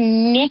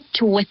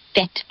 Connect with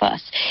that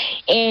first.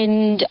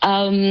 And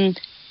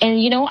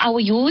our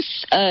youth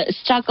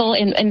struggle,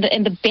 and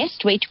the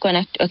best way to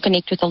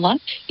connect with Allah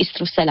is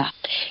through salah.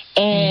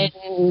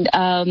 And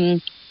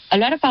a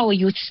lot of our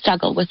youth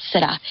struggle with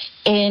salah.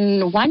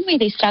 And one way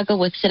they struggle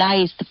with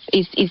salah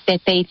is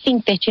that they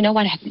think that, I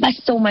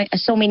must so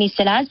many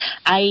salahs,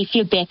 I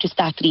feel bad to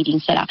start reading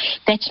salah.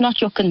 That's not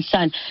your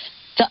concern.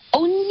 The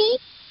only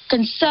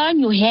concern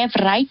you have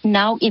right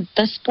now at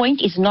this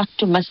point is not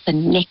to miss the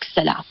next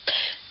salah.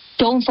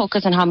 Don't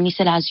focus on how many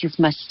salahs you've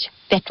missed.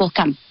 That will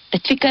come. The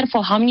fikr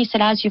for how many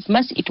salahs you've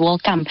missed, it will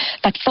come.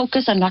 But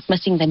focus on not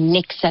missing the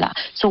next salah.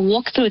 So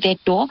walk through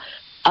that door.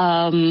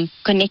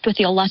 Connect with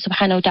your Allah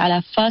subhanahu wa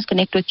ta'ala first.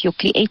 Connect with your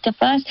Creator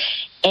first.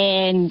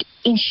 And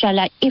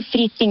inshallah,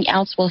 everything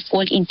else will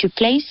fall into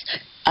place.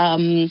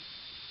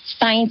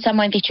 Find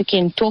someone that you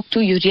can talk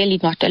to. You're really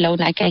not alone.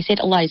 Like I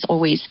said, Allah is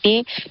always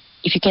there.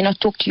 If you cannot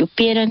talk to your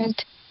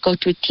parent, go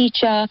to a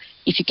teacher.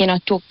 If you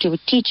cannot talk to a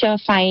teacher,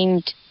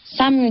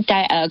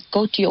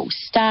 go to your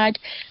ustad.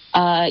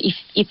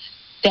 If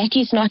that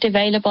is not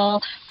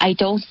available, I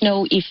don't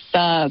know if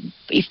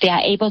they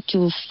are able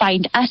to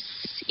find us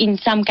in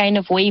some kind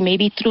of way,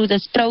 maybe through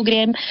this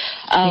program.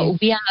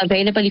 We are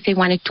available if they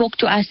want to talk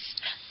to us.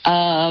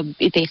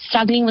 If they're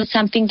struggling with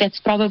something that's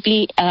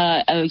probably,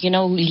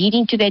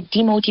 leading to that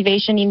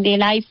demotivation in their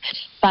life.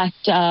 But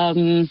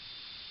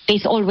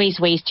there's always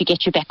ways to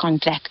get you back on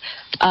track.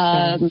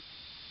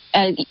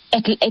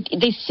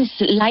 This is,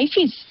 life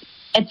is,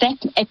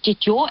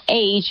 at your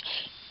age,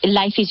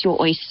 life is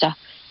your oyster.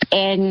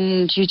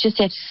 And you just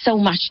have so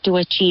much to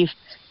achieve.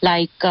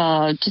 Like,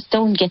 just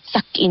don't get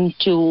sucked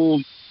into,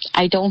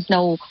 I don't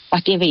know,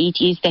 whatever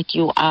it is that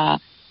you are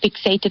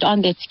fixated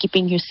on that's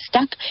keeping you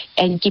stuck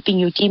and keeping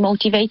you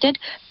demotivated.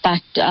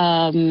 But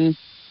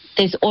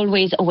there's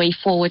always a way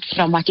forward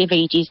from whatever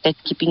it is that's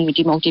keeping you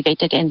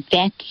demotivated. And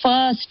that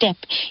first step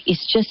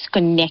is just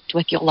connect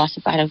with your Allah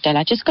subhanahu wa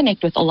ta'ala. Just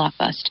connect with Allah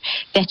first.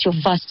 That's your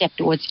first step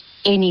towards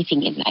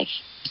anything in life.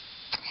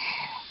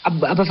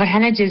 Abba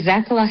Farhana,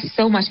 Jazakallah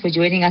so much for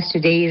joining us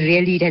today.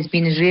 Really, it has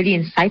been really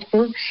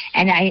insightful.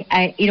 And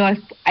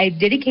I've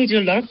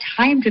dedicated a lot of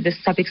time to this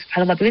topic,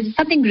 subhanAllah, because it's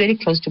something really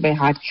close to my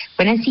heart.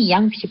 When I see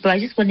young people, I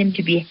just want them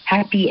to be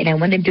happy, and I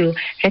want them to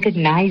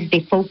recognize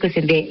their focus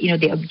and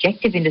their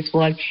objective in this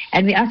world.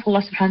 And we ask Allah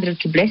subhanahu wa ta'ala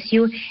to bless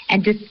you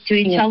and to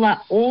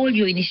inshallah, all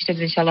your initiatives,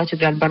 inshallah, to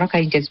grant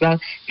barakah in as well.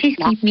 Please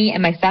keep me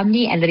and my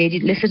family and the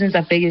listeners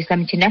of Radio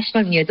Islam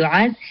International in your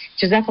du'as.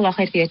 Jazakallah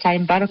khair for your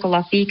time.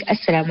 Barakallah feek.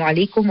 Assalamu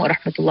alaikum wa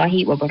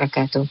rahmatullahi wa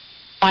barakatuh.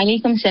 Wa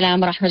alaikum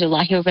salam wa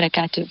rahmatullahi wa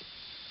barakatuh.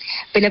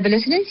 Beloved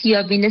listeners, you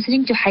have been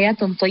listening to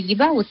Hayatun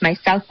Tayyiba with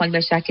myself,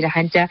 Malma Shakira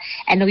Hanta,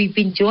 and we've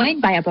been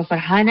joined by Abba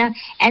Farhana.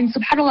 And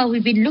subhanAllah,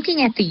 we've been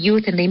looking at the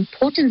youth and the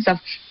importance of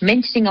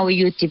mentoring our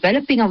youth,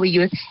 developing our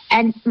youth,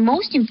 and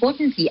most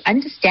importantly,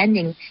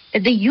 understanding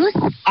that the youth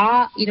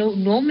are,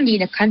 normally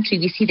in a country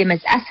we see them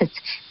as assets,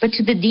 but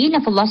to the deen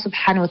of Allah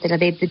subhanahu wa ta'ala,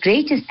 they're the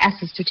greatest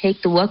assets to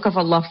take the work of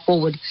Allah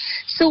forward.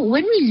 So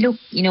when we look,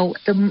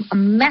 a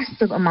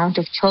massive amount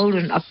of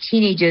children, of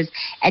teenagers,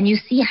 and you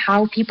see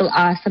how people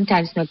are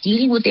sometimes not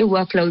dealing with their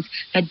workloads,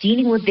 not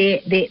dealing with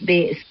their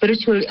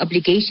spiritual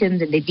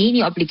obligations and their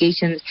dini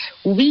obligations,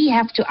 we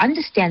have to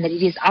understand that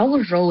it is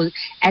our role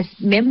as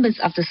members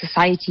of the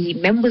society,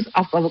 members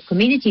of our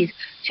communities,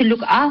 to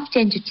look after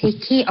and to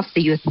take care of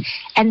the youth.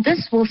 And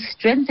this will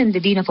strengthen the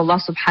deen of Allah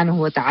subhanahu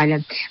wa ta'ala.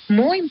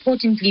 More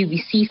importantly,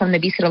 we see from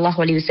Nabi sallallahu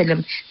alayhi wa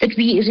sallam that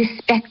we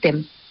respect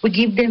them, we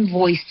give them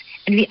voice,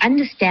 and we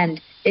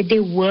understand that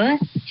their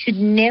worth should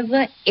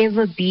never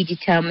ever be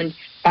determined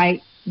by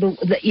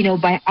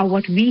by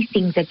what we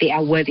think that they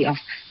are worthy of.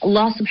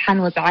 Allah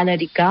subhanahu wa ta'ala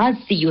regards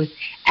the youth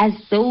as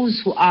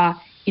those who are,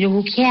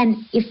 who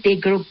can, if they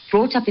grow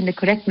brought up in the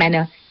correct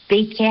manner,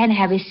 they can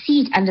have a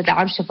seat under the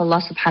arsh of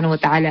Allah subhanahu wa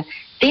ta'ala.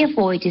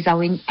 Therefore, it is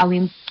our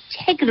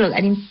integral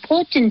and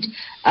important,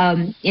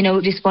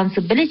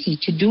 responsibility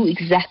to do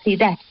exactly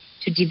that,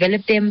 to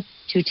develop them,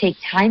 to take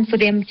time for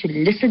them, to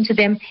listen to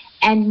them,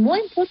 and more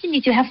importantly,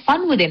 to have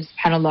fun with them,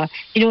 subhanAllah.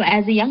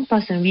 As a young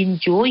person, we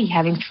enjoy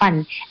having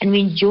fun, and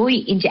we enjoy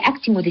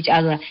interacting with each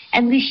other,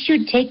 and we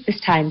should take this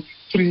time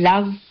to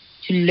love,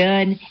 to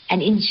learn,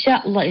 and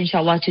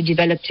inshallah, to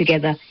develop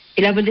together.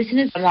 Beloved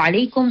listeners,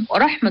 Assalamu alaikum wa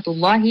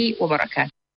rahmatullahi wa barakatuh.